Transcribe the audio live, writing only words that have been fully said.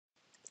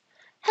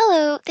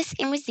Hello, this is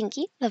Amber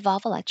Zinke, the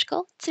eVolve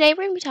Electrical. Today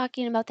we're going to be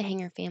talking about the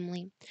hanger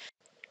family.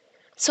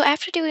 So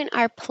after doing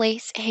our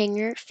place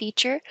hanger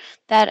feature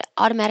that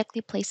automatically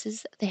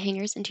places the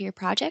hangers into your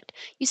project,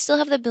 you still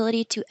have the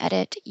ability to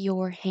edit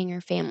your hanger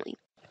family.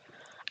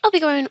 I'll be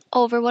going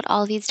over what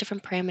all these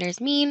different parameters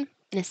mean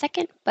in a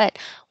second, but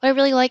what I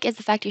really like is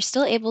the fact you're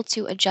still able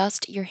to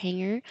adjust your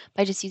hanger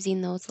by just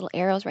using those little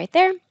arrows right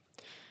there.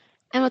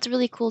 And what's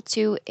really cool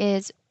too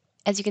is,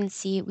 as you can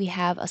see, we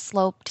have a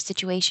sloped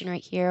situation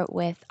right here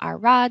with our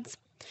rods.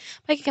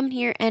 I can come in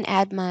here and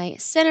add my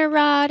center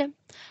rod.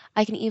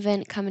 I can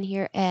even come in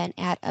here and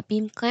add a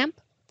beam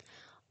clamp.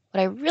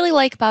 What I really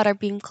like about our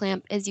beam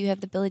clamp is you have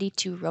the ability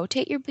to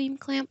rotate your beam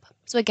clamp.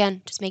 So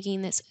again, just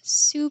making this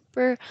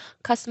super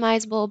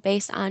customizable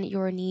based on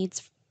your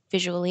needs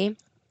visually.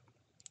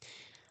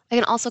 I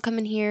can also come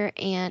in here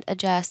and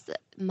adjust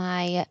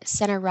my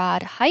center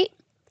rod height.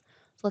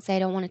 So let's say I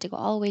don't want it to go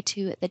all the way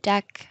to the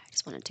deck. I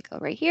just want it to go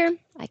right here.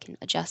 I can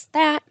adjust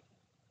that.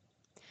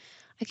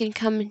 I can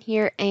come in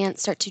here and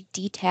start to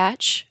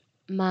detach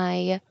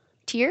my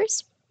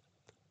tiers.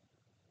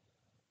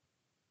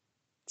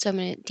 So I'm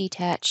going to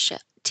detach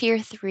tier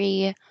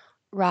 3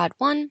 rod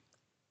 1.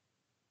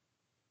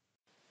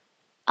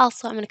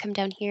 Also, I'm going to come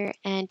down here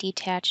and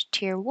detach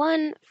tier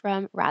 1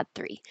 from rod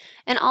 3.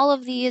 And all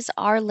of these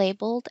are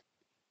labeled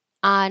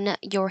on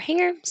your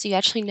hanger, so you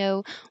actually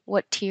know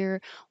what tier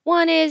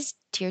 1 is,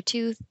 tier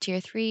 2, tier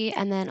 3,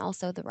 and then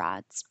also the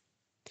rods.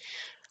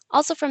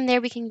 Also from there,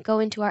 we can go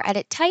into our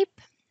edit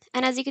type.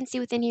 And as you can see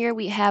within here,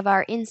 we have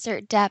our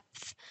insert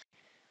depth,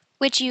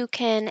 which you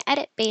can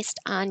edit based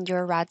on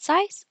your rod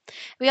size.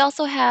 We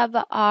also have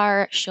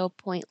our show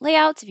point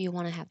layouts if you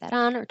want to have that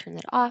on or turn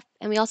that off.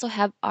 And we also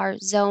have our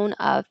zone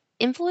of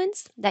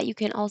influence that you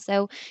can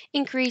also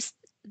increase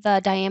the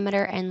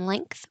diameter and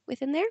length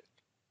within there.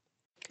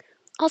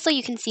 Also,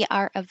 you can see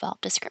our eVolve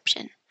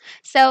description.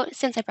 So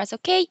since I press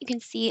OK, you can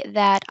see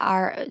that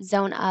our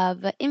zone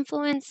of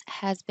influence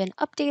has been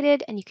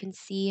updated and you can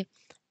see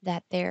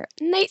that they're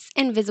nice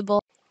and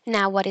visible.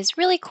 Now, what is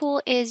really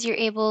cool is you're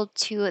able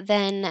to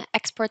then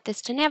export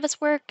this to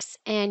Navisworks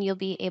and you'll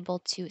be able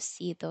to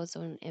see those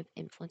zone of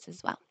influence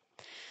as well.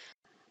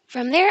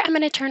 From there, I'm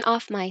going to turn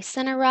off my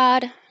center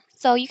rod.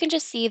 So you can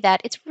just see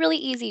that it's really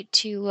easy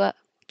to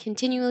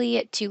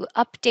continually to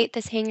update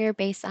this hanger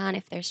based on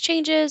if there's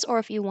changes or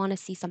if you want to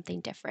see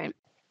something different.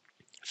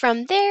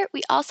 From there,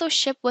 we also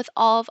ship with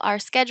all of our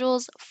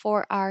schedules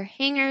for our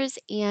hangers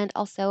and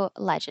also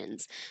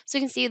legends. So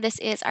you can see this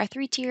is our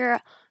 3-tier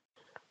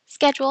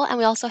schedule, and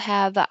we also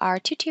have our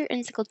 2-tier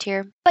and single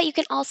tier, but you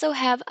can also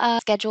have a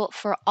schedule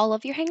for all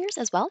of your hangers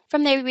as well.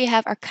 From there, we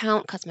have our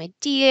count, custom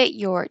ID,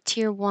 your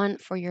tier 1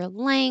 for your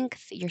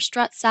length, your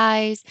strut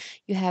size,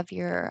 you have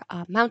your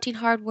mounting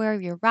hardware,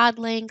 your rod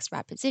lengths,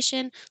 rod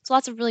position, so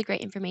lots of really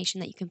great information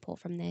that you can pull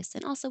from this.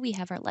 And also we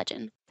have our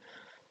legend.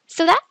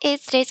 So that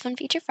is today's Fun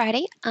Feature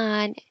Friday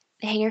on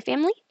the hanger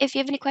family. If you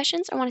have any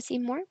questions or want to see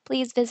more,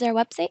 please visit our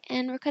website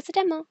and request a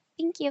demo.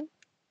 Thank you.